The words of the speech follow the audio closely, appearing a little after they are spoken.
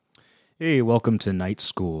Hey, welcome to Night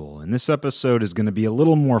School, and this episode is going to be a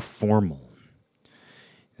little more formal.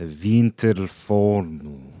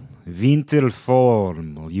 Winterformal.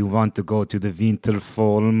 Winterformal. You want to go to the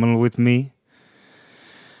Winterformal with me?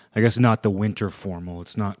 I guess not the winter formal.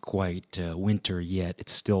 It's not quite winter yet.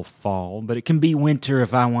 It's still fall, but it can be winter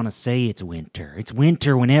if I want to say it's winter. It's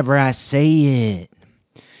winter whenever I say it.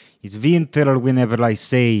 It's winter whenever I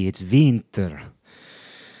say it's winter.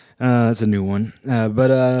 That's a new one.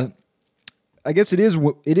 But I guess it is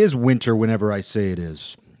winter whenever I say it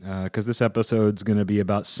is, because this episode's going to be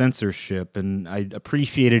about censorship, and I'd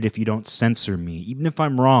appreciate it if you don't censor me, even if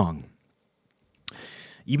I'm wrong.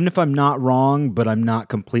 Even if I'm not wrong, but I'm not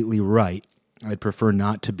completely right, I'd prefer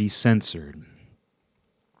not to be censored.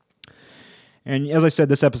 And as I said,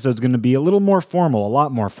 this episode's going to be a little more formal, a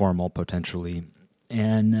lot more formal, potentially.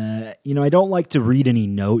 And, I don't like to read any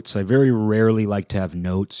notes. I very rarely like to have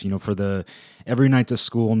notes. For the Every Night's a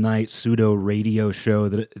School Night pseudo radio show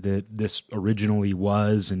that this originally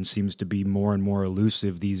was and seems to be more and more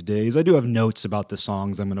elusive these days, I do have notes about the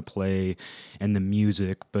songs I'm going to play and the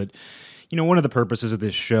music. But, one of the purposes of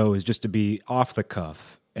this show is just to be off the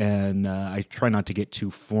cuff. And I try not to get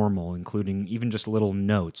too formal, including even just little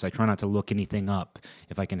notes. I try not to look anything up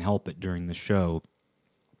if I can help it during the show.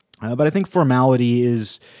 But I think formality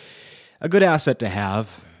is a good asset to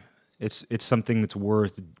have. It's something that's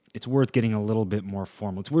worth getting a little bit more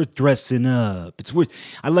formal. It's worth dressing up.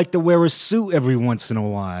 I like to wear a suit every once in a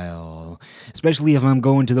while, especially if I'm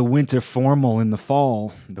going to the winter formal in the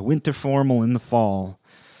fall. The winter formal in the fall.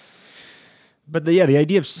 But the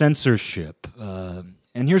idea of censorship. And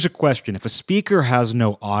here's a question: if a speaker has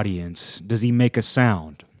no audience, does he make a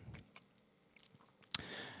sound?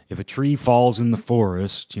 If a tree falls in the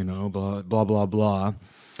forest, blah, blah, blah, blah.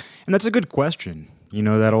 And that's a good question.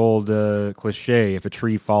 That old cliche, if a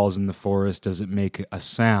tree falls in the forest, does it make a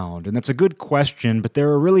sound? And that's a good question, but there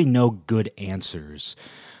are really no good answers.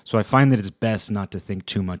 So I find that it's best not to think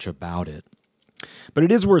too much about it. But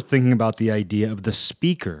it is worth thinking about the idea of the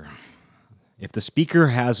speaker. If the speaker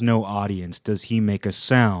has no audience, does he make a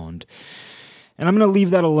sound? And I'm going to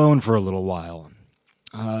leave that alone for a little while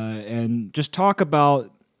and just talk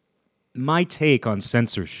about my take on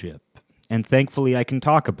censorship, and thankfully I can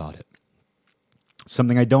talk about it.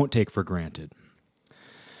 Something I don't take for granted.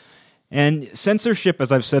 And censorship,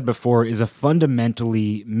 as I've said before, is a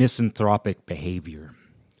fundamentally misanthropic behavior.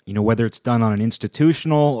 Whether it's done on an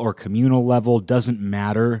institutional or communal level doesn't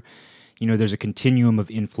matter. There's a continuum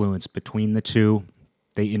of influence between the two.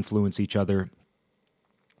 They influence each other.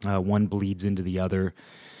 One bleeds into the other.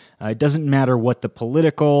 It doesn't matter what the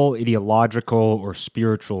political, ideological, or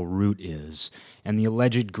spiritual root is, and the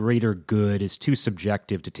alleged greater good is too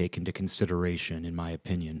subjective to take into consideration, in my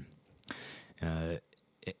opinion.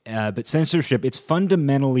 But censorship, it's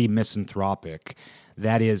fundamentally misanthropic,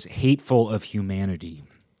 that is, hateful of humanity.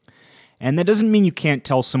 And that doesn't mean you can't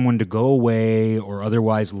tell someone to go away or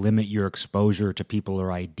otherwise limit your exposure to people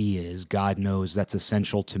or ideas. God knows that's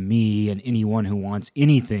essential to me and anyone who wants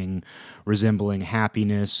anything resembling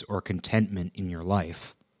happiness or contentment in your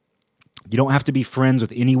life. You don't have to be friends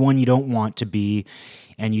with anyone you don't want to be,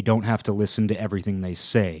 and you don't have to listen to everything they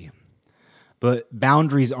say. But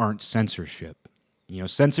boundaries aren't censorship.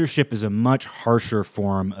 Censorship is a much harsher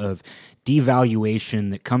form of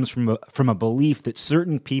devaluation that comes from a belief that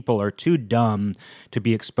certain people are too dumb to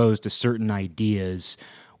be exposed to certain ideas,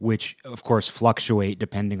 which, of course, fluctuate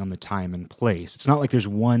depending on the time and place. It's not like there's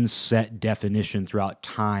one set definition throughout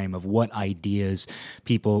time of what ideas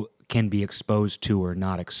people can be exposed to or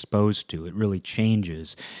not exposed to. It really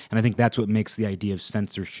changes. And I think that's what makes the idea of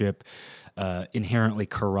censorship inherently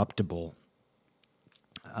corruptible.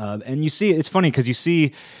 And you see, it's funny because you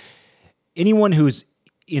see anyone who's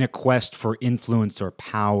in a quest for influence or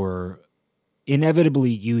power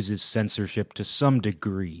inevitably uses censorship to some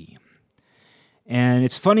degree. And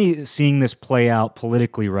it's funny seeing this play out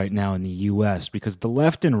politically right now in the U.S. because the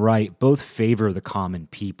left and right both favor the common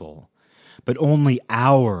people, but only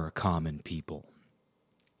our common people.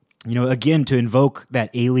 Again, to invoke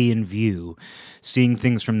that alien view, seeing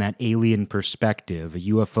things from that alien perspective, a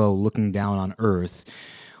UFO looking down on Earth,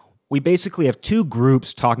 we basically have two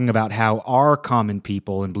groups talking about how our common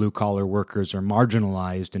people and blue-collar workers are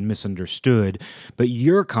marginalized and misunderstood, but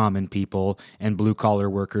your common people and blue-collar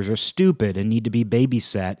workers are stupid and need to be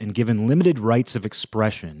babysat and given limited rights of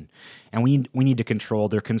expression, and we need to control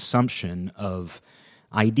their consumption of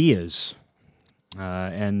ideas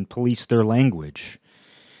and police their language.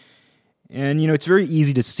 And, it's very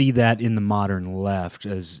easy to see that in the modern left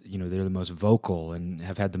as, they're the most vocal and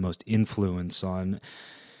have had the most influence on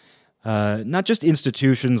Not just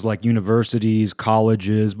institutions like universities,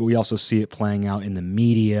 colleges, but we also see it playing out in the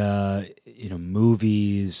media,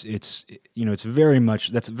 movies. It's very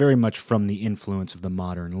much from the influence of the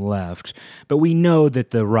modern left. But we know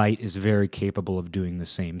that the right is very capable of doing the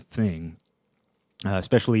same thing.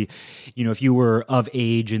 Especially, if you were of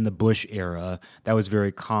age in the Bush era, that was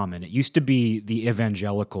very common. It used to be the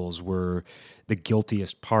evangelicals were the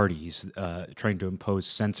guiltiest parties, trying to impose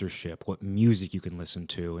censorship, what music you can listen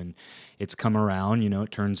to. And it's come around,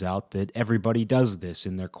 it turns out that everybody does this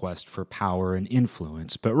in their quest for power and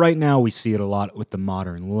influence. But right now we see it a lot with the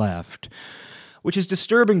modern left, which is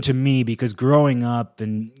disturbing to me because growing up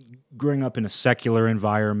in a secular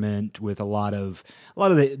environment with a lot of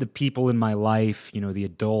the people in my life, the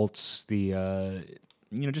adults, the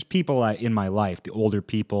just people in my life, the older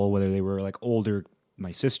people, whether they were like older,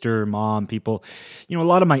 my sister, mom, people, a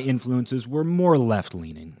lot of my influences were more left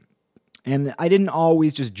leaning, and I didn't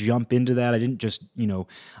always just jump into that. I didn't just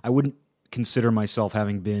I wouldn't consider myself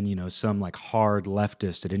having been some like hard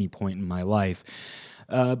leftist at any point in my life.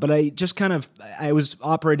 But I was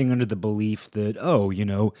operating under the belief that,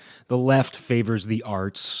 the left favors the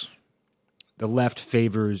arts. The left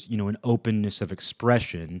favors, an openness of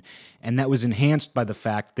expression. And that was enhanced by the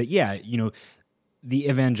fact that, the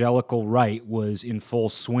evangelical right was in full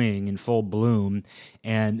swing, in full bloom,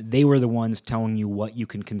 and they were the ones telling you what you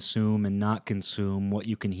can consume and not consume, what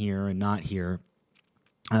you can hear and not hear.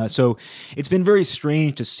 So it's been very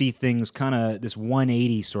strange to see things kind of this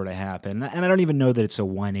 180 sort of happen. And I don't even know that it's a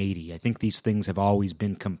 180. I think these things have always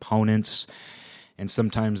been components, and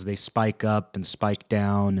sometimes they spike up and spike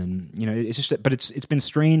down. And, but it's been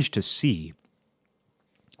strange to see.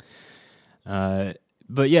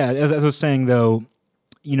 But yeah, as I was saying, though,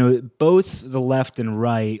 both the left and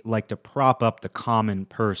right like to prop up the common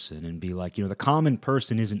person and be like, the common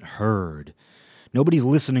person isn't heard. Nobody's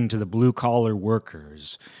listening to the blue-collar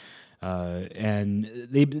workers, and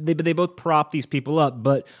they both prop these people up.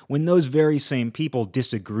 But when those very same people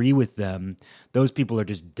disagree with them, those people are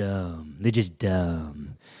just dumb. They're just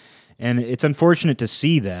dumb, and it's unfortunate to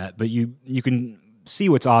see that. But you can see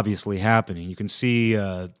what's obviously happening. You can see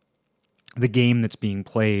the game that's being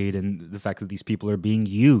played and the fact that these people are being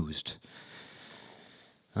used.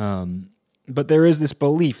 But there is this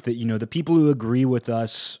belief that, the people who agree with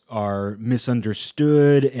us are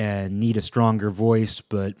misunderstood and need a stronger voice,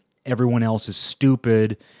 but everyone else is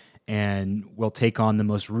stupid and will take on the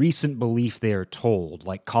most recent belief they are told,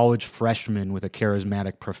 like college freshmen with a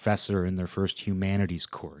charismatic professor in their first humanities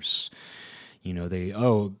course.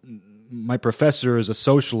 My professor is a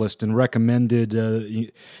socialist and recommended,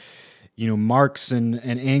 Marx and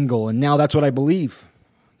Engels, and now that's what I believe.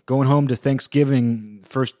 Going home to Thanksgiving,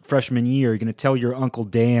 first freshman year, you're going to tell your Uncle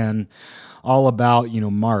Dan all about,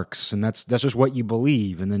 Marx, and that's just what you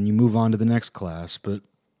believe, and then you move on to the next class. But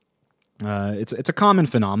it's a common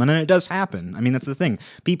phenomenon, and it does happen. I mean, that's the thing.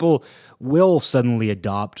 People will suddenly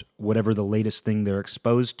adopt whatever the latest thing they're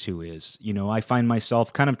exposed to is. I find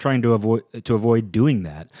myself kind of trying to avoid doing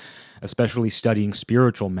that, especially studying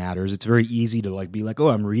spiritual matters. It's very easy to be like, oh,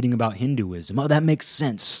 I'm reading about Hinduism. Oh, that makes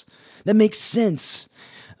sense. That makes sense.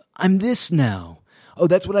 I'm this now. Oh,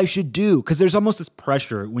 that's what I should do. Because there's almost this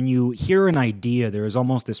pressure. When you hear an idea, there is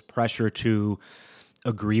almost this pressure to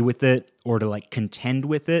agree with it or to contend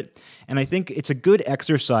with it. And I think it's a good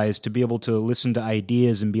exercise to be able to listen to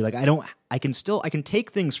ideas and be like, I can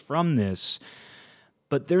take things from this,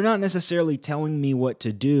 but they're not necessarily telling me what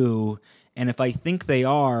to do. And if I think they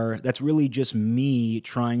are, that's really just me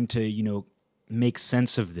trying to, make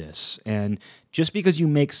sense of this. And just because you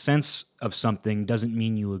make sense of something doesn't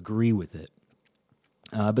mean you agree with it.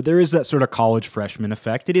 But there is that sort of college freshman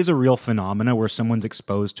effect. It is a real phenomena where someone's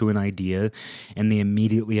exposed to an idea and they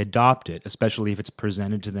immediately adopt it, especially if it's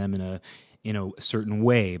presented to them in a certain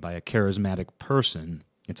way by a charismatic person.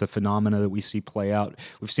 It's a phenomena that we see play out.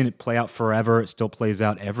 We've seen it play out forever. It still plays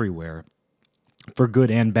out everywhere, for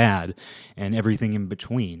good and bad, and everything in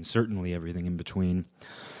between, certainly everything in between.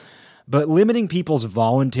 But limiting people's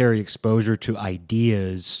voluntary exposure to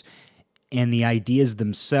ideas and the ideas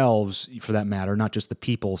themselves, for that matter, not just the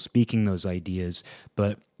people speaking those ideas,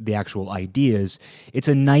 but the actual ideas, it's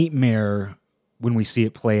a nightmare when we see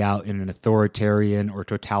it play out in an authoritarian or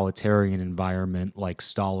totalitarian environment like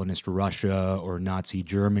Stalinist Russia or Nazi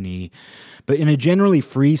Germany. But in a generally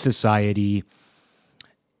free society,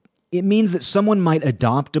 it means that someone might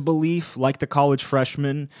adopt a belief like the college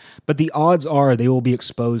freshman, but the odds are they will be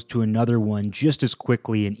exposed to another one just as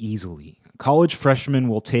quickly and easily. College freshmen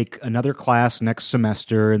will take another class next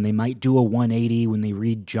semester, and they might do a 180 when they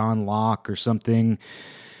read John Locke or something.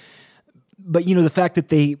 But, the fact that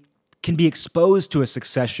they can be exposed to a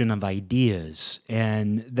succession of ideas,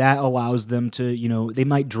 and that allows them to, they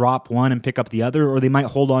might drop one and pick up the other, or they might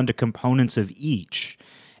hold on to components of each.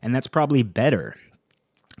 And that's probably better,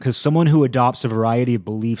 because someone who adopts a variety of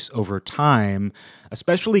beliefs over time,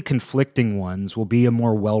 especially conflicting ones, will be a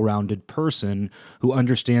more well-rounded person who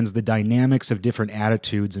understands the dynamics of different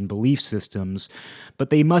attitudes and belief systems, but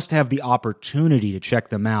they must have the opportunity to check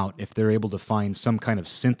them out if they're able to find some kind of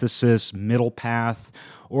synthesis, middle path,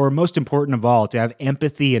 or most important of all, to have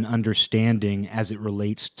empathy and understanding as it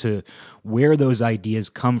relates to where those ideas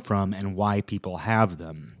come from and why people have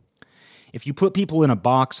them. If you put people in a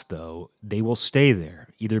box, though, they will stay there,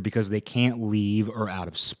 either because they can't leave or out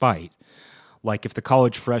of spite. Like if the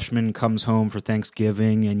college freshman comes home for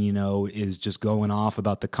Thanksgiving and, is just going off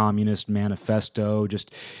about the Communist Manifesto,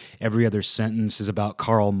 just every other sentence is about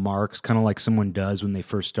Karl Marx, kind of like someone does when they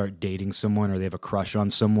first start dating someone or they have a crush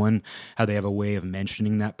on someone, how they have a way of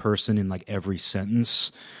mentioning that person in like every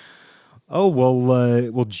sentence. Oh,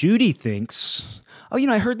 well, Judy thinks... Oh,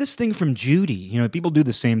 I heard this thing from Judy. People do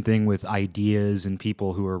the same thing with ideas and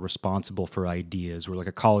people who are responsible for ideas. Or like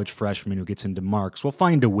a college freshman who gets into Marx will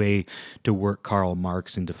find a way to work Karl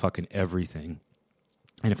Marx into fucking everything.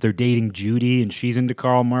 And if they're dating Judy and she's into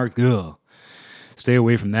Karl Marx, stay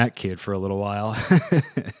away from that kid for a little while.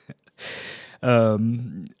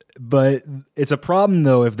 But it's a problem,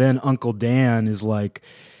 though, if then Uncle Dan is like,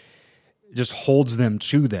 just holds them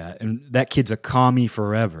to that. And that kid's a commie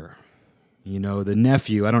forever. The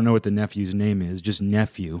nephew, I don't know what the nephew's name is, just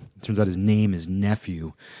nephew. It turns out his name is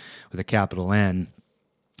Nephew with a capital N.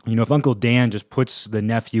 If Uncle Dan just puts the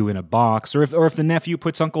nephew in a box, or if the nephew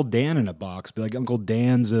puts Uncle Dan in a box, be like, Uncle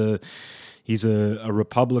Dan's he's a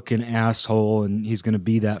Republican asshole and he's going to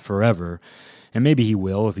be that forever. And maybe he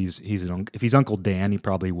will if he's Uncle Dan, he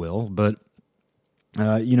probably will. But,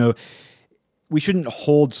 we shouldn't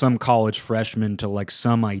hold some college freshman to like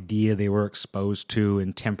some idea they were exposed to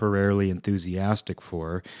and temporarily enthusiastic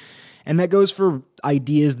for. And that goes for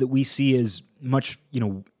ideas that we see as much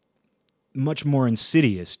more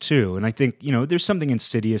insidious too. And I think, there's something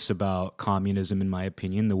insidious about communism, in my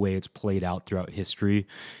opinion, the way it's played out throughout history.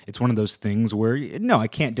 It's one of those things where, no, I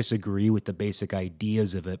can't disagree with the basic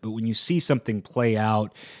ideas of it. But when you see something play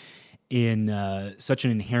out in such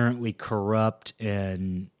an inherently corrupt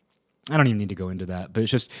and I don't even need to go into that, but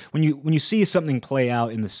it's just when you see something play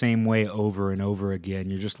out in the same way over and over again,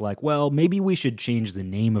 you're just like, well, maybe we should change the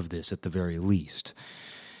name of this at the very least.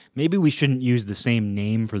 Maybe we shouldn't use the same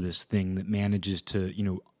name for this thing that manages to,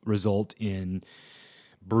 result in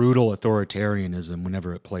brutal authoritarianism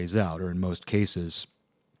whenever it plays out, or in most cases.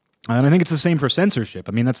 And I think it's the same for censorship.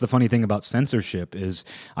 I mean, that's the funny thing about censorship is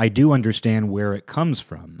I do understand where it comes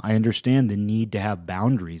from. I understand the need to have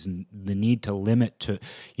boundaries and the need to limit to,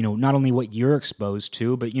 not only what you're exposed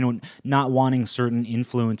to, but, not wanting certain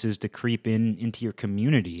influences to creep into your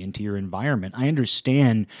community, into your environment. I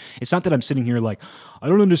understand. It's not that I'm sitting here like, I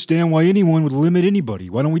don't understand why anyone would limit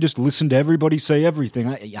anybody. Why don't we just listen to everybody say everything?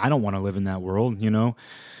 I don't want to live in that world,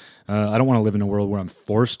 I don't want to live in a world where I'm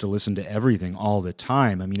forced to listen to everything all the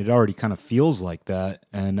time. I mean, it already kind of feels like that,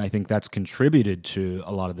 and I think that's contributed to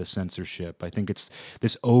a lot of the censorship. I think it's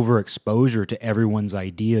this overexposure to everyone's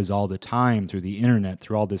ideas all the time through the internet,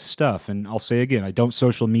 through all this stuff. And I'll say again, I don't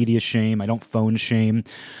social media shame, I don't phone shame,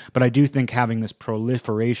 but I do think having this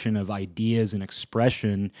proliferation of ideas and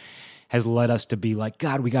expression has led us to be like,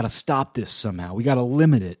 God, we got to stop this somehow. We got to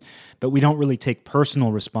limit it. But we don't really take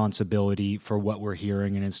personal responsibility for what we're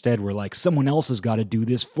hearing. And instead we're like, someone else has got to do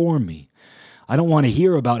this for me. I don't want to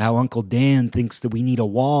hear about how Uncle Dan thinks that we need a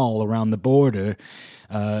wall around the border.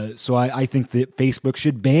 So I think that Facebook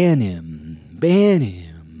should ban him. Ban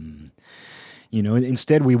him.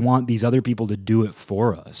 Instead we want these other people to do it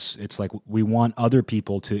for us. It's like we want other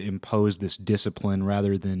people to impose this discipline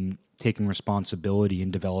rather than taking responsibility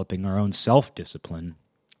and developing our own self-discipline.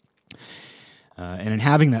 And in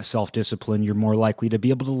having that self-discipline, you're more likely to be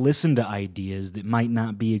able to listen to ideas that might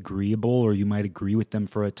not be agreeable, or you might agree with them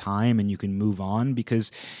for a time and you can move on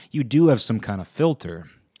because you do have some kind of filter.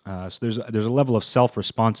 So there's a level of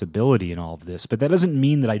self-responsibility in all of this, but that doesn't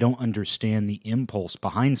mean that I don't understand the impulse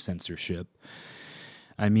behind censorship.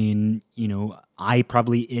 I mean, I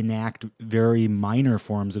probably enact very minor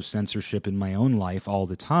forms of censorship in my own life all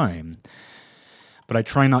the time, but I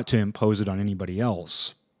try not to impose it on anybody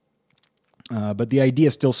else. But the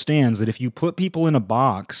idea still stands that if you put people in a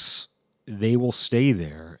box, they will stay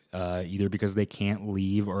there, either because they can't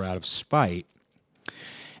leave or out of spite.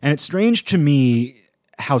 And it's strange to me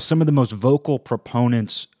how some of the most vocal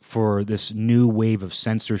proponents for this new wave of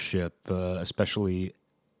censorship, especially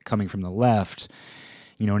coming from the left,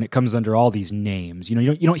 And it comes under all these names.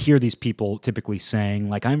 You don't hear these people typically saying,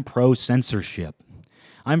 like, I'm pro-censorship.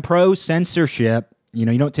 I'm pro-censorship. You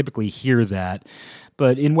don't typically hear that.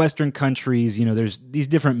 But in Western countries, there's these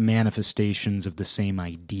different manifestations of the same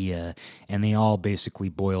idea, and they all basically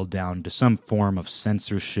boil down to some form of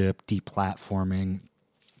censorship, deplatforming.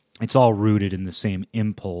 It's all rooted in the same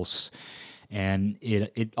impulse, and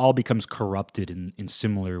it all becomes corrupted in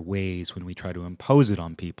similar ways when we try to impose it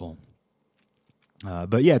on people.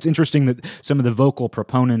 But yeah, it's interesting that some of the vocal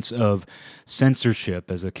proponents of censorship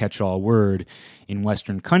as a catch-all word in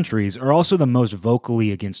Western countries are also the most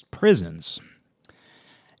vocally against prisons.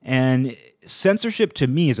 And censorship to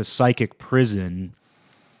me is a psychic prison,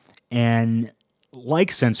 and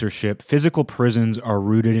like censorship, physical prisons are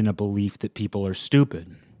rooted in a belief that people are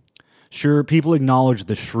stupid. Sure, people acknowledge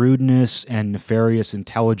the shrewdness and nefarious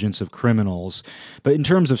intelligence of criminals, but in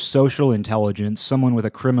terms of social intelligence, someone with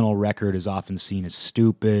a criminal record is often seen as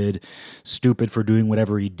stupid for doing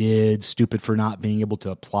whatever he did, stupid for not being able to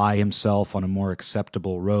apply himself on a more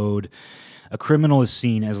acceptable road. A criminal is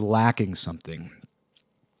seen as lacking something.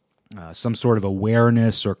 Some sort of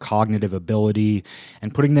awareness or cognitive ability,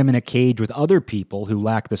 and putting them in a cage with other people who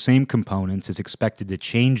lack the same components is expected to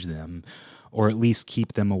change them, or at least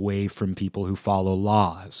keep them away from people who follow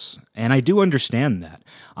laws. And I do understand that.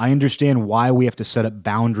 I understand why we have to set up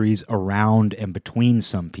boundaries around and between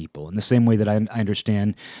some people, in the same way that I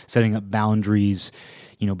understand setting up boundaries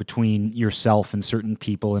between yourself and certain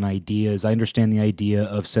people and ideas. I understand the idea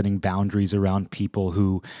of setting boundaries around people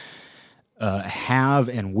who have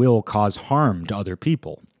and will cause harm to other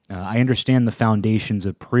people. I understand the foundations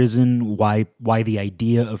of prison, why the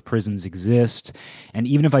idea of prisons exist, and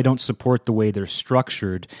even if I don't support the way they're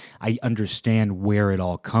structured, I understand where it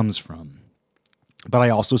all comes from. But I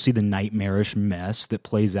also see the nightmarish mess that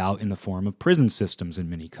plays out in the form of prison systems in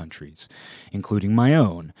many countries, including my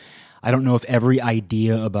own. I don't know if every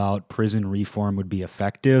idea about prison reform would be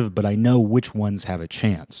effective, but I know which ones have a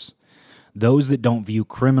chance. Those that don't view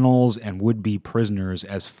criminals and would-be prisoners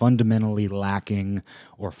as fundamentally lacking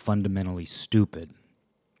or fundamentally stupid.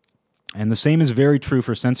 And the same is very true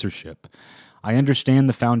for censorship. I understand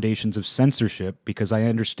the foundations of censorship because I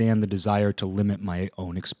understand the desire to limit my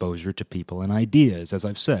own exposure to people and ideas, as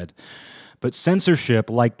I've said. But censorship,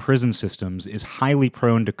 like prison systems, is highly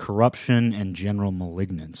prone to corruption and general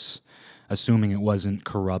malignance, assuming it wasn't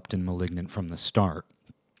corrupt and malignant from the start.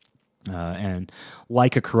 And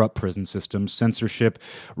like a corrupt prison system, censorship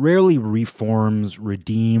rarely reforms,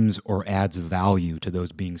 redeems, or adds value to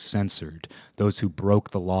those being censored, those who broke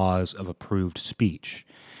the laws of approved speech.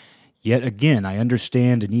 Yet again, I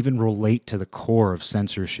understand and even relate to the core of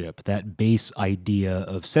censorship, that base idea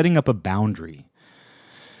of setting up a boundary.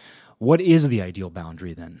 What is the ideal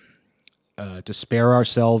boundary then? To spare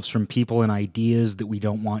ourselves from people and ideas that we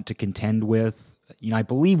don't want to contend with? I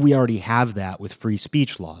believe we already have that with free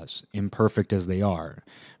speech laws, imperfect as they are.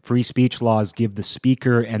 Free speech laws give the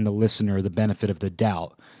speaker and the listener the benefit of the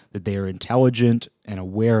doubt that they are intelligent and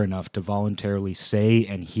aware enough to voluntarily say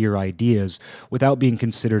and hear ideas without being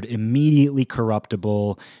considered immediately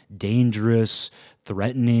corruptible, dangerous,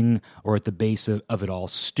 threatening, or at the base of it all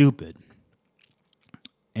stupid.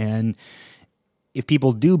 And if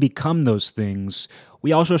people do become those things,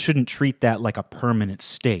 we also shouldn't treat that like a permanent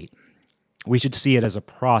state. We should see it as a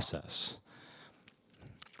process.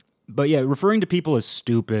 But yeah, referring to people as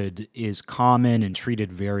stupid is common and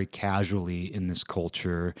treated very casually in this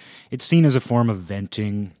culture. It's seen as a form of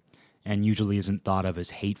venting and usually isn't thought of as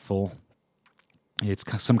hateful. It's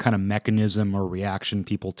some kind of mechanism or reaction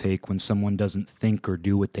people take when someone doesn't think or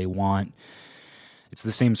do what they want. It's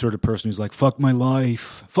the same sort of person who's like, fuck my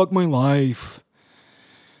life, fuck my life.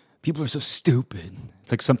 People are so stupid.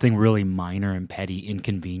 It's like something really minor and petty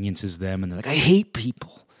inconveniences them, and they're like, I hate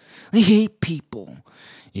people. I hate people.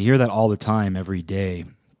 You hear that all the time, every day.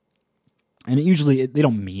 And they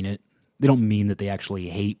don't mean it. They don't mean that they actually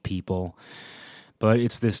hate people. But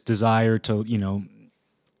it's this desire to,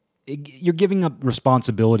 you're giving up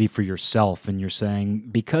responsibility for yourself, and you're saying,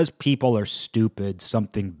 because people are stupid,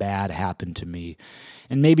 something bad happened to me.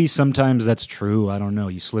 And maybe sometimes that's true. I don't know.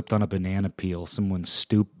 You slipped on a banana peel. Someone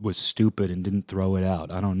was stupid and didn't throw it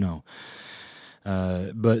out. I don't know.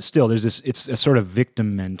 But still, it's a sort of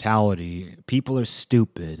victim mentality. People are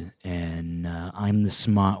stupid, and I'm the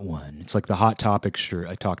smart one. It's like the Hot Topic shirt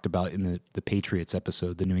I talked about in the Patriots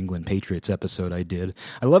episode, the New England Patriots episode I did.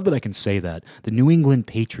 I love that I can say that. The New England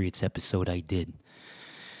Patriots episode I did.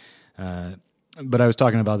 But I was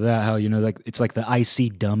talking about that, how, like it's like the I see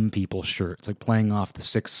dumb people shirt. It's like playing off the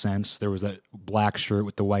Sixth Sense. There was that black shirt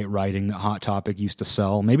with the white writing that Hot Topic used to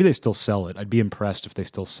sell. Maybe they still sell it. I'd be impressed if they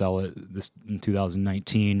still sell it this in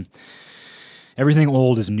 2019. Everything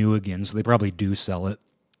old is new again, so they probably do sell it.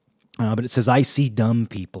 But it says, I see dumb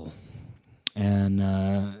people. And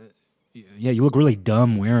yeah, you look really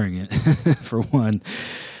dumb wearing it, for one.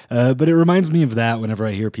 But it reminds me of that whenever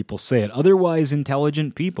I hear people say it. Otherwise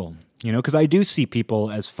intelligent people, because I do see people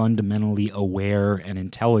as fundamentally aware and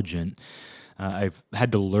intelligent. I've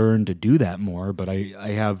had to learn to do that more, but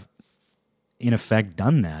I have, in effect,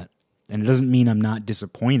 done that. And it doesn't mean I'm not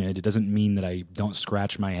disappointed. It doesn't mean that I don't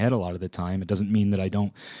scratch my head a lot of the time. It doesn't mean that I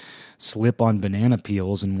don't slip on banana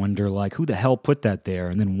peels and wonder, like, who the hell put that there?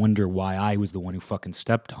 And then wonder why I was the one who fucking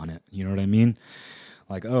stepped on it. You know what I mean?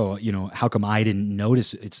 Like, oh, how come I didn't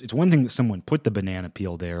notice it? It's one thing that someone put the banana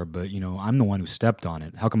peel there, but, I'm the one who stepped on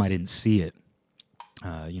it. How come I didn't see it?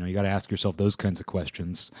 You got to ask yourself those kinds of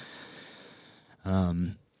questions.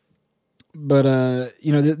 But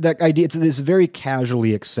that idea, it's this very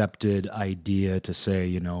casually accepted idea to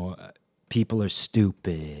say, people are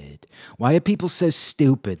stupid. Why are people so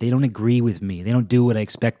stupid? They don't agree with me. They don't do what I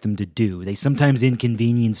expect them to do. They sometimes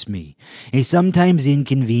inconvenience me. It's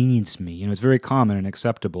very common and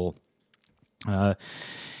acceptable. And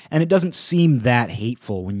it doesn't seem that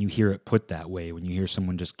hateful when you hear it put that way, when you hear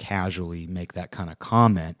someone just casually make that kind of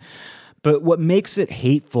comment. But what makes it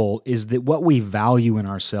hateful is that what we value in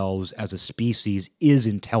ourselves as a species is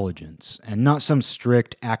intelligence, and not some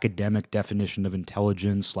strict academic definition of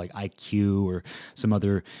intelligence like IQ or some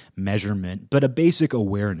other measurement, but a basic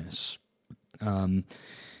awareness. I've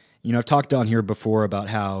talked on here before about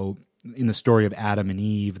how in the story of Adam and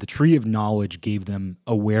Eve, the tree of knowledge gave them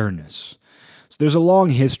awareness. So there's a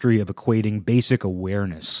long history of equating basic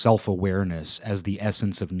awareness, self-awareness, as the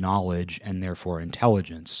essence of knowledge and therefore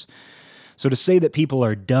intelligence. So to say that people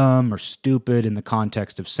are dumb or stupid in the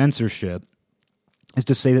context of censorship is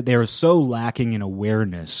to say that they are so lacking in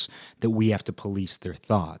awareness that we have to police their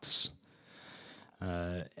thoughts.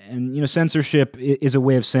 And censorship is a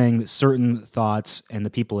way of saying that certain thoughts and the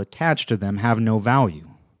people attached to them have no value.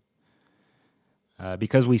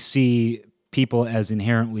 Because we see people as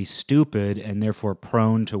inherently stupid and therefore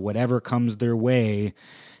prone to whatever comes their way,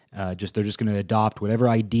 they're just going to adopt whatever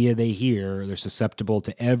idea they hear. They're susceptible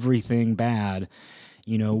to everything bad.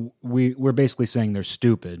 We're basically saying they're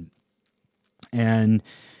stupid. And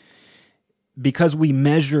because we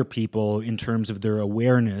measure people in terms of their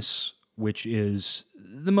awareness, which is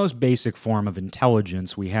the most basic form of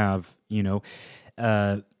intelligence we have,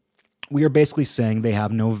 we are basically saying they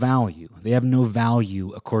have no value. They have no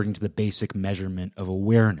value according to the basic measurement of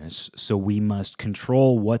awareness. So we must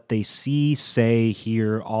control what they see, say,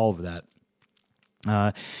 hear, all of that.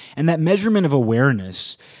 And that measurement of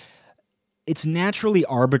awareness, it's naturally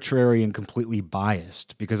arbitrary and completely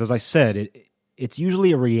biased because, as I said, it's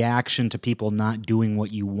usually a reaction to people not doing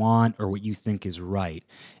what you want or what you think is right.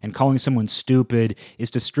 And calling someone stupid is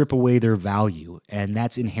to strip away their value, and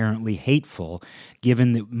that's inherently hateful,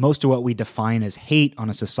 given that most of what we define as hate on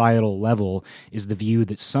a societal level is the view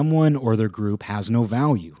that someone or their group has no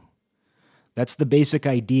value. That's the basic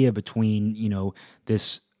idea between,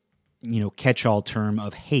 this, catch-all term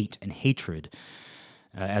of hate and hatred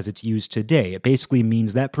as it's used today. It basically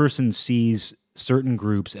means that person sees certain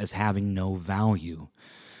groups as having no value.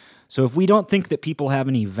 So if we don't think that people have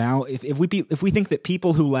any value, if we think that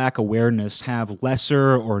people who lack awareness have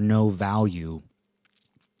lesser or no value,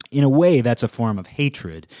 in a way that's a form of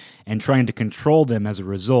hatred, and trying to control them as a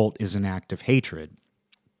result is an act of hatred.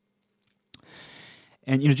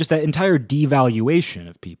 And just that entire devaluation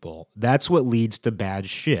of people, that's what leads to bad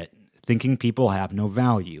shit. Thinking people have no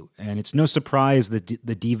value. And it's no surprise that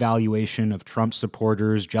the devaluation of Trump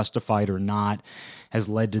supporters, justified or not, has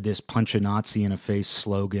led to this punch a Nazi in a face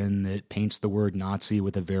slogan that paints the word Nazi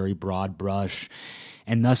with a very broad brush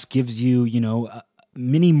and thus gives you,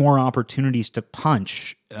 many more opportunities to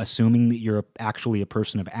punch, assuming that you're actually a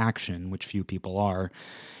person of action, which few people are.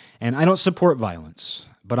 And I don't support violence,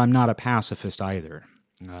 but I'm not a pacifist either.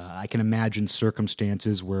 I can imagine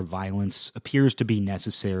circumstances where violence appears to be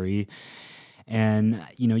necessary, and,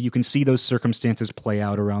 you can see those circumstances play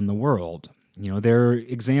out around the world. There are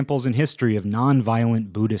examples in history of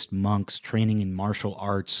nonviolent Buddhist monks training in martial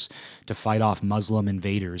arts to fight off Muslim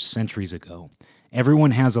invaders centuries ago.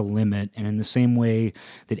 Everyone has a limit, and in the same way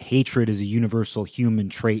that hatred is a universal human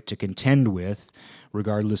trait to contend with,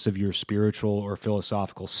 regardless of your spiritual or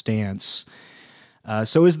philosophical stance,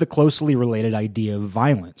 so is the closely related idea of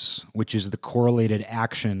violence, which is the correlated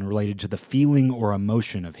action related to the feeling or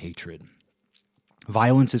emotion of hatred.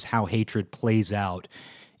 Violence is how hatred plays out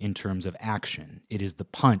in terms of action. It is the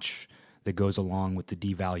punch that goes along with the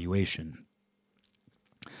devaluation.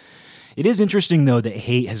 It is interesting, though, that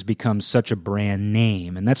hate has become such a brand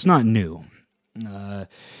name, and that's not new.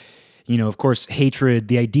 Of course, hatred,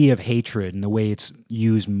 the idea of hatred and the way it's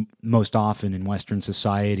used most often in Western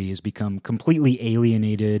society has become completely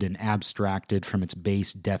alienated and abstracted from its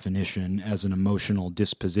base definition as an emotional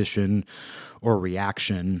disposition or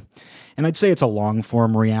reaction. And I'd say it's a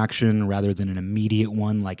long-form reaction rather than an immediate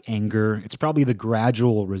one like anger. It's probably the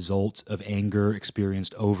gradual result of anger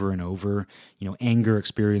experienced over and over, anger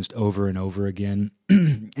experienced over and over again,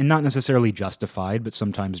 and not necessarily justified, but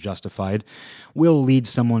sometimes justified, will lead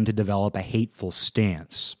someone to develop a hateful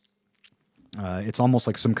stance. It's almost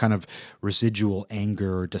like some kind of residual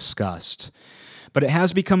anger or disgust. But it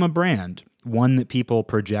has become a brand, one that people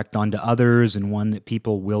project onto others and one that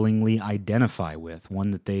people willingly identify with,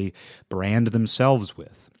 one that they brand themselves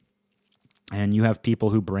with. And you have people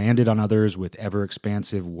who brand it on others with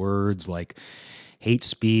ever-expansive words like hate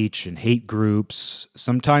speech and hate groups,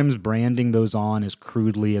 sometimes branding those on as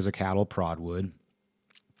crudely as a cattle prod would.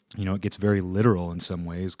 It gets very literal in some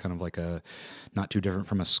ways, kind of like not too different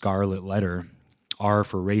from a scarlet letter. R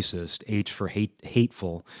for racist, H for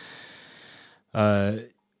hateful. And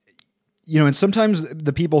sometimes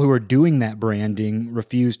the people who are doing that branding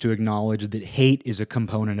refuse to acknowledge that hate is a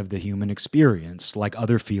component of the human experience, like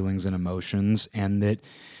other feelings and emotions, and that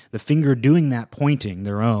the finger doing that pointing,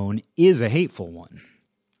 their own, is a hateful one.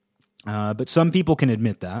 But some people can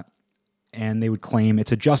admit that, and they would claim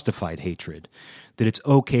it's a justified hatred, that it's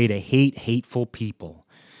okay to hate hateful people.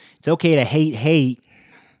 It's okay to hate,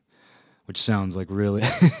 which sounds like really...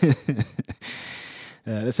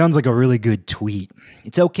 that sounds like a really good tweet.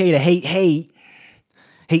 It's okay to hate.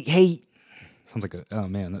 Sounds like oh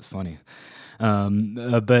man, that's funny.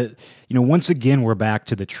 But once again, we're back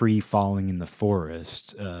to the tree falling in the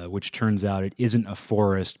forest, which turns out it isn't a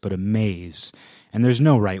forest, but a maze. And there's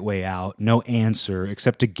no right way out, no answer,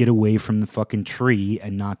 except to get away from the fucking tree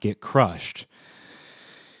and not get crushed.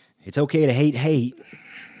 It's okay to hate.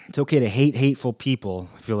 It's okay to hate hateful people.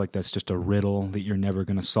 I feel like that's just a riddle that you're never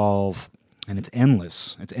going to solve. And it's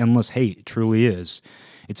endless. It's endless hate. It truly is.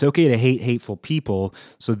 It's okay to hate hateful people,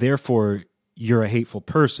 so therefore you're a hateful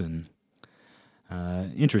person.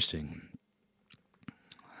 Interesting.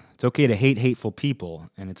 It's okay to hate hateful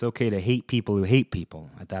people, and it's okay to hate people who hate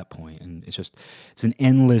people at that point. And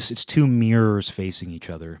it's two mirrors facing each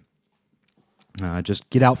other. Just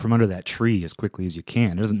get out from under that tree as quickly as you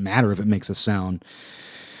can. It doesn't matter if it makes a sound.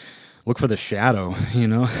 Look for the shadow,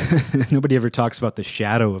 Nobody ever talks about the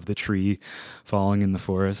shadow of the tree falling in the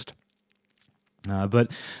forest. But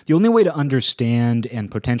the only way to understand and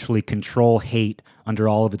potentially control hate under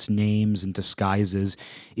all of its names and disguises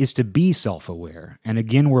is to be self-aware. And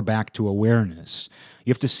again, we're back to awareness. You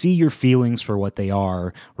have to see your feelings for what they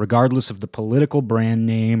are, regardless of the political brand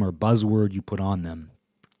name or buzzword you put on them.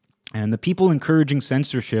 And the people encouraging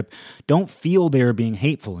censorship don't feel they're being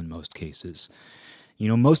hateful in most cases.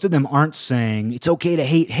 Most of them aren't saying, it's okay to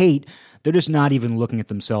hate. They're just not even looking at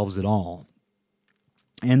themselves at all.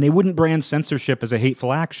 And they wouldn't brand censorship as a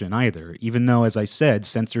hateful action either, even though, as I said,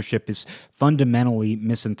 censorship is fundamentally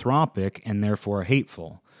misanthropic and therefore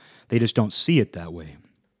hateful. They just don't see it that way.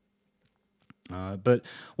 But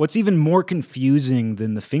what's even more confusing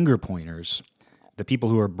than the finger pointers, the people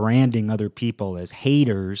who are branding other people as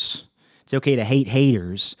haters, it's okay to hate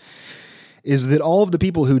haters, is that all of the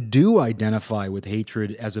people who do identify with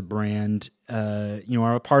hatred as a brand,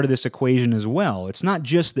 are a part of this equation as well. It's not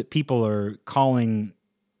just that people are calling,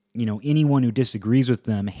 anyone who disagrees with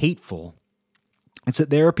them hateful. It's that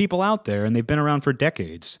there are people out there, and they've been around for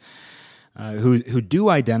decades, who do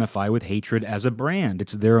identify with hatred as a brand.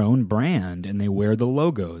 It's their own brand, and they wear the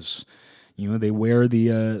logos. They wear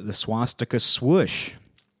the swastika swoosh.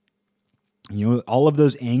 All of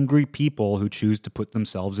those angry people who choose to put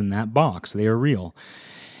themselves in that box, they are real.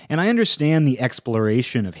 And I understand the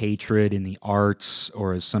exploration of hatred in the arts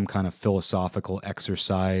or as some kind of philosophical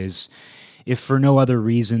exercise, if for no other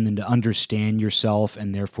reason than to understand yourself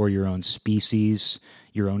and therefore your own species,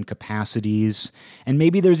 your own capacities. And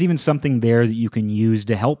maybe there's even something there that you can use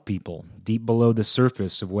to help people deep below the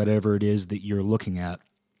surface of whatever it is that you're looking at.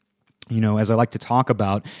 As I like to talk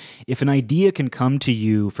about, if an idea can come to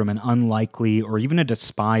you from an unlikely or even a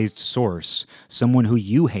despised source, someone who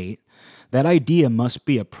you hate, that idea must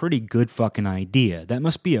be a pretty good fucking idea. That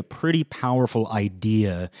must be a pretty powerful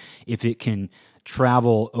idea if it can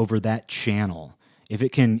travel over that channel, if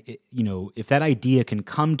it can, if that idea can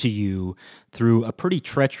come to you through a pretty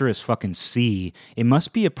treacherous fucking sea, it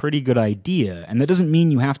must be a pretty good idea. And that doesn't mean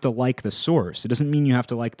you have to like the source. It doesn't mean you have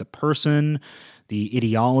to like the person, the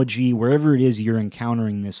ideology, wherever it is you're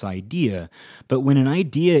encountering this idea. But when an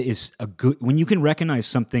idea is when you can recognize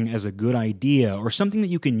something as a good idea or something that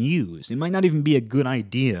you can use, it might not even be a good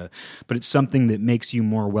idea, but it's something that makes you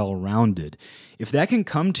more well-rounded. If that can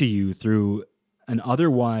come to you through an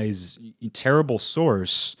otherwise terrible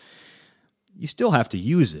source, you still have to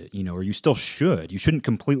use it, or you still should. You shouldn't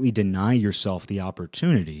completely deny yourself the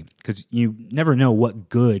opportunity because you never know what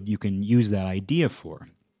good you can use that idea for.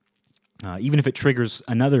 Even if it triggers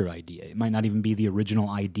another idea, it might not even be the original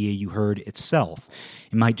idea you heard itself.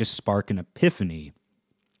 It might just spark an epiphany,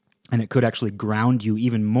 and it could actually ground you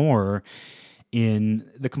even more in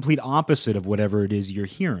the complete opposite of whatever it is you're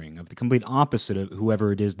hearing, of the complete opposite of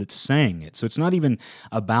whoever it is that's saying it. So it's not even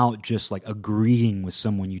about just like agreeing with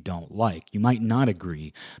someone you don't like. You might not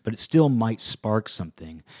agree, but it still might spark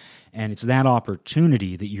something. And it's that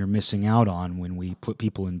opportunity that you're missing out on when we put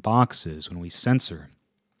people in boxes, when we censor.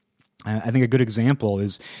 I think a good example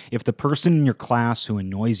is if the person in your class who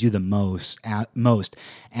annoys you the most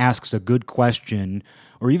asks a good question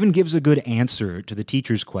or even gives a good answer to the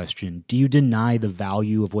teacher's question, do you deny the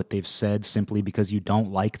value of what they've said simply because you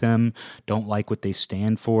don't like them, don't like what they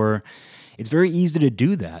stand for? It's very easy to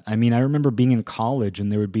do that. I mean, I remember being in college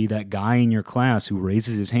and there would be that guy in your class who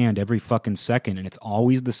raises his hand every fucking second, and it's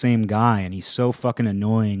always the same guy, and he's so fucking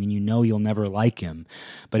annoying, and you'll never like him.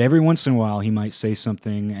 But every once in a while he might say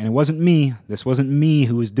something, and it wasn't me. This wasn't me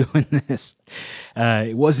who was doing this.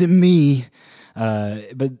 It wasn't me.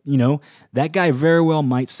 But that guy very well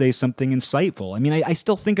might say something insightful. I mean, I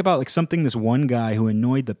still think about like something this one guy who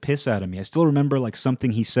annoyed the piss out of me. I still remember like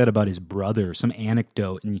something he said about his brother, some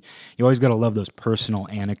anecdote, and you always got to love those personal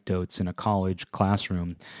anecdotes in a college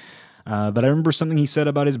classroom. But I remember something he said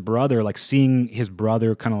about his brother, like seeing his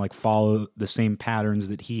brother kind of like follow the same patterns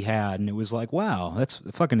that he had, and it was like, wow, that's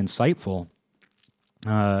fucking insightful.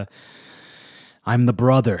 I'm the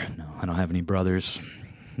brother. No, I don't have any brothers.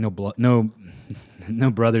 No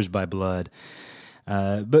brothers by blood.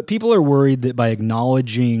 But people are worried that by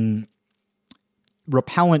acknowledging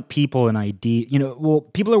repellent people and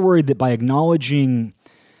people are worried that by acknowledging,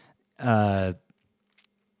 I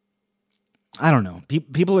don't know,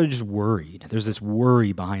 people are just worried. There's this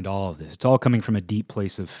worry behind all of this. It's all coming from a deep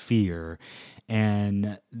place of fear.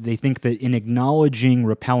 And they think that in acknowledging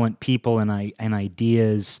repellent people and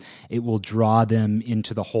ideas, it will draw them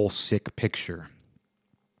into the whole sick picture.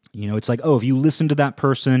 It's like, oh, if you listen to that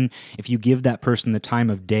person, if you give that person the time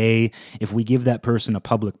of day, if we give that person a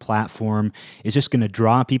public platform, it's just going to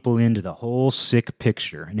draw people into the whole sick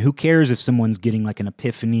picture. And who cares if someone's getting like an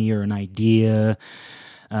epiphany or an idea?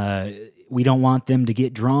 We don't want them to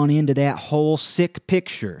get drawn into that whole sick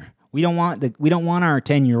picture. We don't want our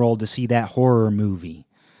 10-year-old to see that horror movie.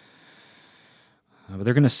 But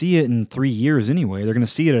they're going to see it in 3 years anyway. They're going to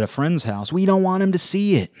see it at a friend's house. We don't want them to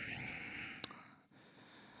see it.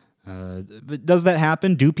 But does that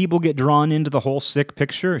happen? Do people get drawn into the whole sick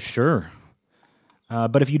picture? Sure.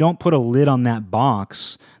 But if you don't put a lid on that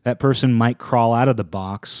box, that person might crawl out of the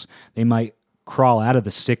box. They might crawl out of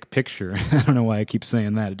the sick picture. I don't know why I keep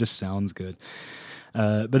saying that. It just sounds good.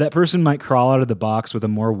 But that person might crawl out of the box with a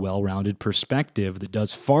more well-rounded perspective that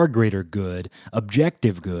does far greater good,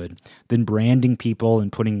 objective good, than branding people and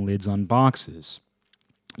putting lids on boxes.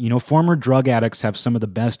 Former drug addicts have some of the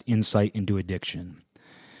best insight into addiction.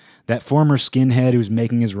 That former skinhead who's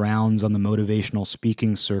making his rounds on the motivational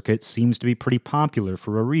speaking circuit seems to be pretty popular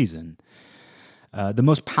for a reason. The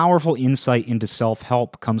most powerful insight into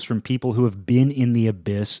self-help comes from people who have been in the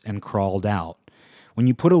abyss and crawled out. When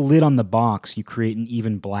you put a lid on the box, you create an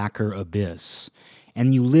even blacker abyss,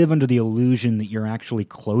 and you live under the illusion that you're actually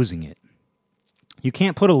closing it. You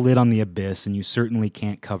can't put a lid on the abyss, and you certainly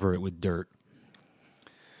can't cover it with dirt.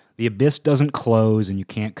 The abyss doesn't close, and you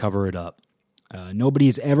can't cover it up. Nobody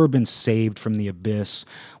has ever been saved from the abyss,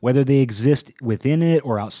 whether they exist within it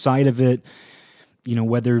or outside of it,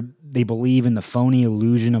 whether they believe in the phony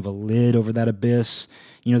illusion of a lid over that abyss.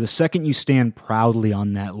 The second you stand proudly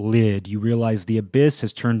on that lid, you realize the abyss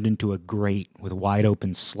has turned into a grate with wide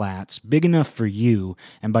open slats, big enough for you,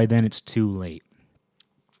 and by then it's too late.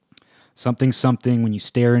 Something, when you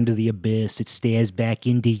stare into the abyss, it stares back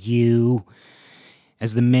into you.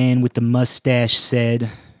 As the man with the mustache said,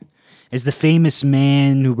 as the famous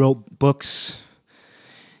man who wrote books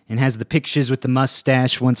and has the pictures with the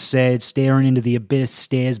mustache once said, staring into the abyss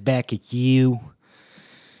stares back at you.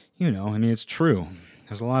 It's true.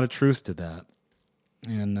 There's a lot of truth to that.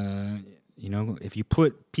 And, You know, if you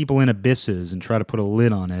put people in abysses and try to put a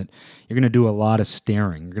lid on it, you're going to do a lot of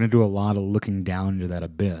staring. You're going to do a lot of looking down into that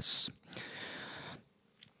abyss.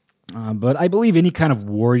 But I believe any kind of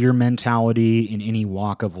warrior mentality in any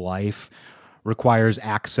walk of life requires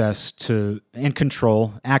access to and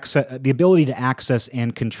control, the ability to access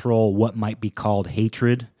and control what might be called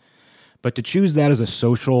hatred. But to choose that as a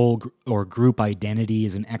social or group identity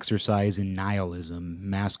is an exercise in nihilism,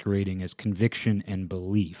 masquerading as conviction and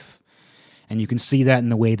belief. And you can see that in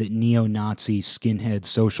the way that neo-Nazi skinhead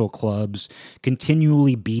social clubs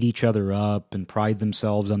continually beat each other up and pride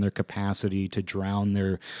themselves on their capacity to drown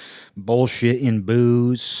their bullshit in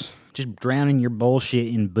booze. Just drowning your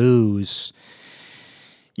bullshit in booze.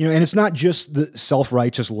 You know, and it's not just the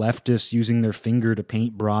self-righteous leftists using their finger to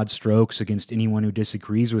paint broad strokes against anyone who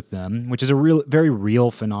disagrees with them, which is a very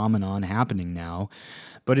real phenomenon happening now.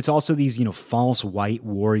 But it's also these, you know, false white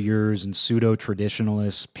warriors and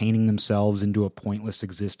pseudo-traditionalists painting themselves into a pointless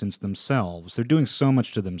existence themselves. They're doing so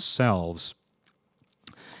much to themselves.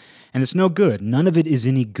 And it's no good. None of it is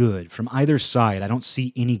any good. From either side, I don't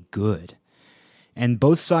see any good. And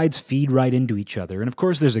both sides feed right into each other. And of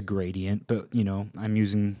course there's a gradient, but, you know, I'm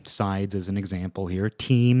using sides as an example here.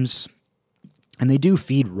 Teams. And they do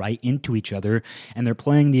feed right into each other, and they're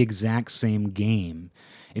playing the exact same game.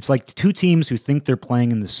 It's like two teams who think they're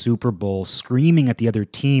playing in the Super Bowl screaming at the other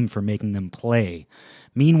team for making them play.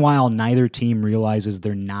 Meanwhile, neither team realizes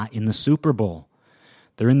they're not in the Super Bowl.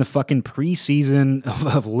 They're in the fucking preseason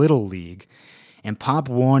of Little League. And Pop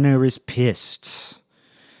Warner is pissed.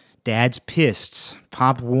 Dad's pissed.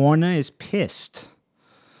 Pop Warner is pissed.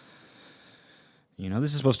 You know,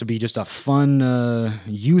 this is supposed to be just a fun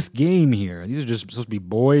youth game here. These are just supposed to be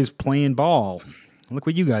boys playing ball. Look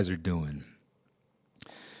what you guys are doing.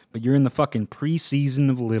 But you're in the fucking preseason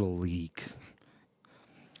of Little League.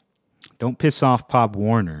 Don't piss off Pop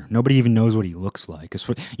Warner. Nobody even knows what he looks like.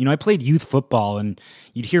 You know, I played youth football, and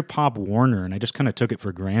you'd hear Pop Warner, and I just kind of took it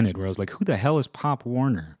for granted, where I was like, who the hell is Pop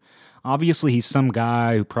Warner? Obviously, he's some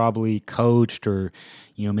guy who probably coached, or,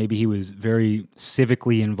 you know, maybe he was very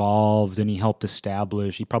civically involved, and he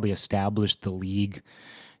probably established the league.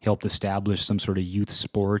 Helped establish some sort of youth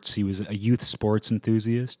sports. He was a youth sports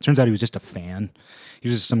enthusiast. Turns out he was just a fan. He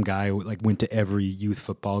was just some guy who like went to every youth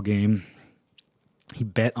football game. He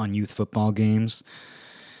bet on youth football games.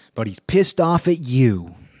 But he's pissed off at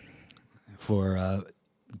you for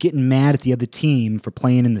getting mad at the other team for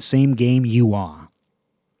playing in the same game you are.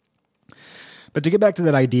 But to get back to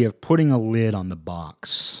that idea of putting a lid on the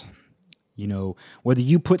box, you know, whether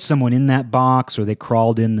you put someone in that box or they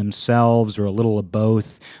crawled in themselves or a little of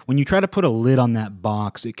both, when you try to put a lid on that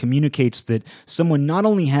box, it communicates that someone not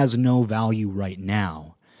only has no value right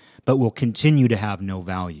now, but will continue to have no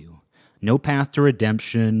value. No path to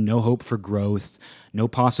redemption, no hope for growth, no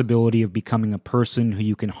possibility of becoming a person who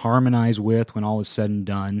you can harmonize with when all is said and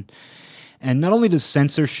done. And not only does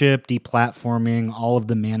censorship, deplatforming, all of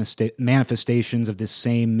the manifestations of this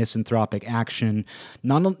same misanthropic action,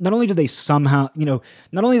 not only do they somehow, you know,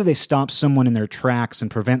 not only do they stop someone in their tracks and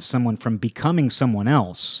prevent someone from becoming someone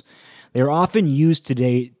else, they are often used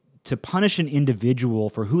today to punish an individual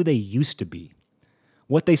for who they used to be,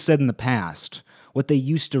 what they said in the past, what they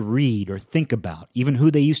used to read or think about, even who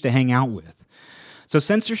they used to hang out with. So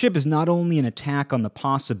censorship is not only an attack on the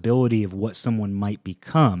possibility of what someone might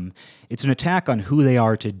become, it's an attack on who they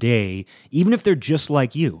are today, even if they're just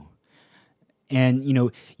like you. And, you know,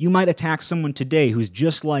 you might attack someone today who's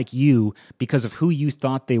just like you because of who you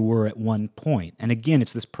thought they were at one point. And again,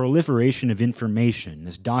 it's this proliferation of information,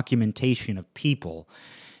 this documentation of people.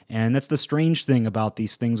 And that's the strange thing about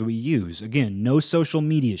these things we use. Again, no social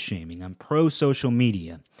media shaming. I'm pro-social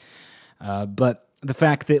media. But the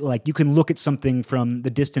fact that, like, you can look at something from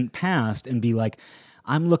the distant past and be like,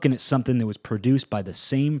 I'm looking at something that was produced by the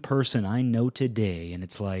same person I know today. And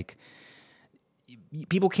it's like,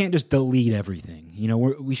 people can't just delete everything. You know,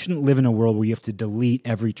 we shouldn't live in a world where you have to delete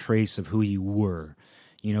every trace of who you were.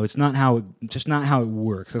 You know, it's not just not how it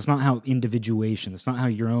works. That's not how individuation, that's not how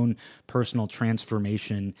your own personal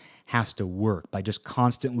transformation has to work, by just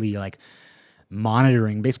constantly, like,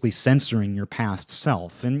 monitoring, basically censoring your past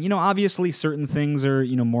self. And, you know, obviously certain things are,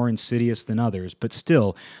 you know, more insidious than others, but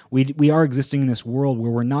still, we are existing in this world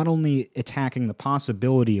where we're not only attacking the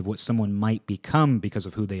possibility of what someone might become because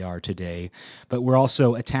of who they are today, but we're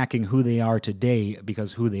also attacking who they are today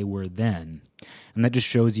because who they were then. And that just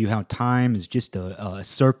shows you how time is just a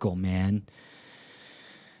circle, man.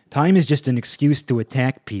 Time is just an excuse to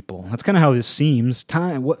attack people. That's kind of how this seems.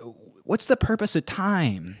 Time. What's the purpose of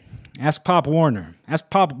time? Ask Pop Warner. Ask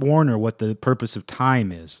Pop Warner what the purpose of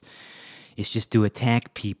time is. It's just to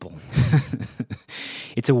attack people.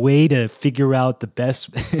 It's a way to figure out the best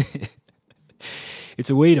it's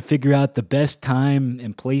a way to figure out the best time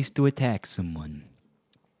and place to attack someone.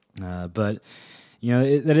 But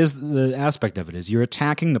that is the aspect of it, is you're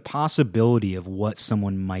attacking the possibility of what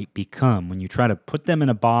someone might become when you try to put them in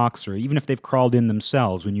a box, or even if they've crawled in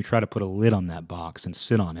themselves, when you try to put a lid on that box and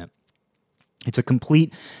sit on it. It's a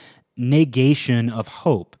complete negation of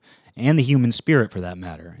hope, and the human spirit for that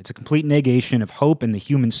matter. It's a complete negation of hope and the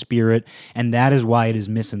human spirit, and that is why it is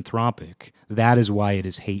misanthropic. That is why it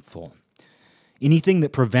is hateful. Anything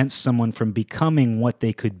that prevents someone from becoming what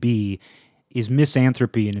they could be is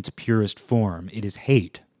misanthropy in its purest form. It is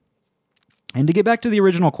hate. And to get back to the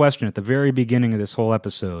original question at the very beginning of this whole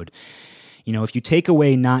episode, if you take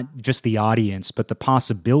away not just the audience, but the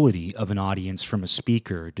possibility of an audience from a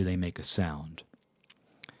speaker, do they make a sound?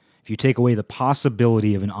 If you take away the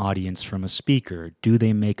possibility of an audience from a speaker, do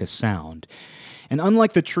they make a sound? And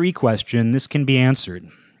unlike the tree question, this can be answered.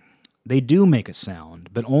 They do make a sound,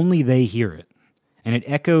 but only they hear it. And it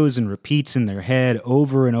echoes and repeats in their head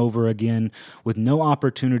over and over again with no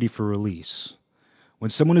opportunity for release.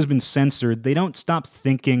 When someone has been censored, they don't stop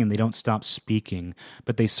thinking and they don't stop speaking,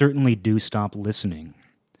 but they certainly do stop listening.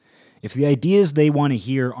 If the ideas they want to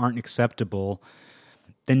hear aren't acceptable,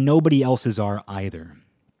 then nobody else's are either.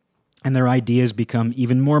 And their ideas become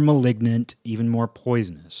even more malignant, even more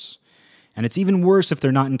poisonous. And it's even worse if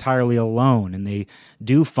they're not entirely alone and they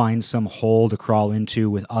do find some hole to crawl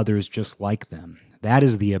into with others just like them. That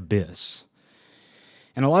is the abyss.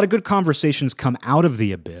 And a lot of good conversations come out of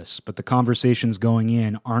the abyss, but the conversations going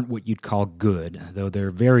in aren't what you'd call good, though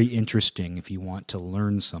they're very interesting if you want to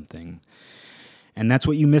learn something. And that's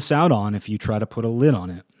what you miss out on if you try to put a lid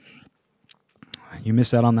on it. You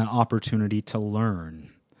miss out on that opportunity to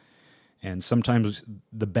learn. And sometimes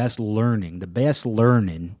the best learning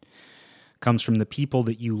comes from the people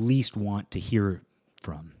that you least want to hear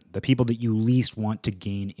from, the people that you least want to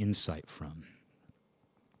gain insight from.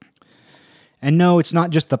 And no, it's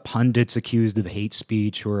not just the pundits accused of hate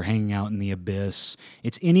speech who are hanging out in the abyss.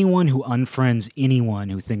 It's anyone who unfriends anyone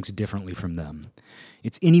who thinks differently from them.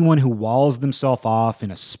 It's anyone who walls themselves off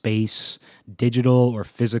in a space, digital or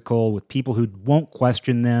physical, with people who won't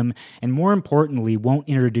question them, and more importantly, won't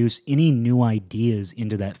introduce any new ideas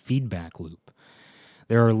into that feedback loop.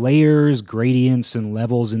 There are layers, gradients, and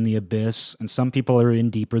levels in the abyss, and some people are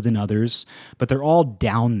in deeper than others, but they're all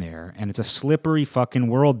down there, and it's a slippery fucking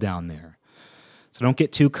world down there. So don't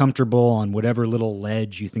get too comfortable on whatever little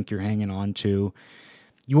ledge you think you're hanging on to.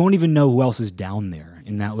 You won't even know who else is down there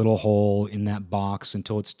in that little hole, in that box,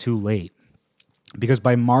 until it's too late. Because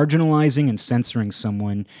by marginalizing and censoring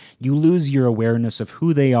someone, you lose your awareness of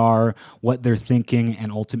who they are, what they're thinking,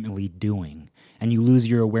 and ultimately doing. And you lose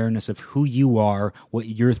your awareness of who you are, what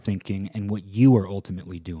you're thinking, and what you are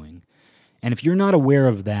ultimately doing. And if you're not aware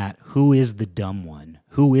of that, who is the dumb one?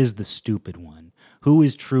 Who is the stupid one? Who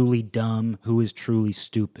is truly dumb? Who is truly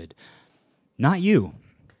stupid? Not you.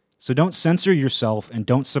 So don't censor yourself and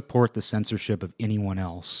don't support the censorship of anyone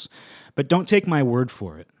else. But don't take my word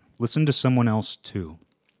for it. Listen to someone else too.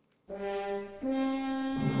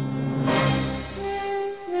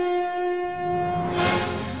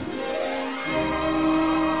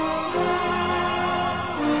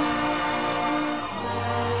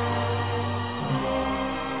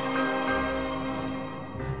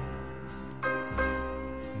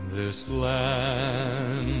 This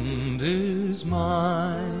land is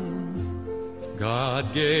mine.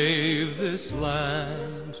 God gave this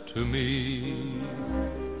land to me.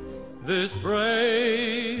 This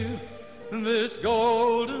brave, this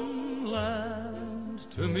golden land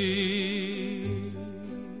to me.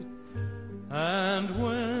 And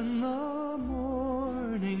when the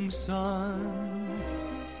morning sun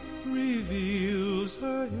reveals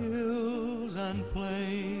her hills and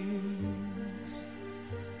plains,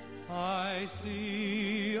 I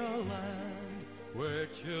see a land where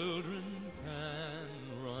children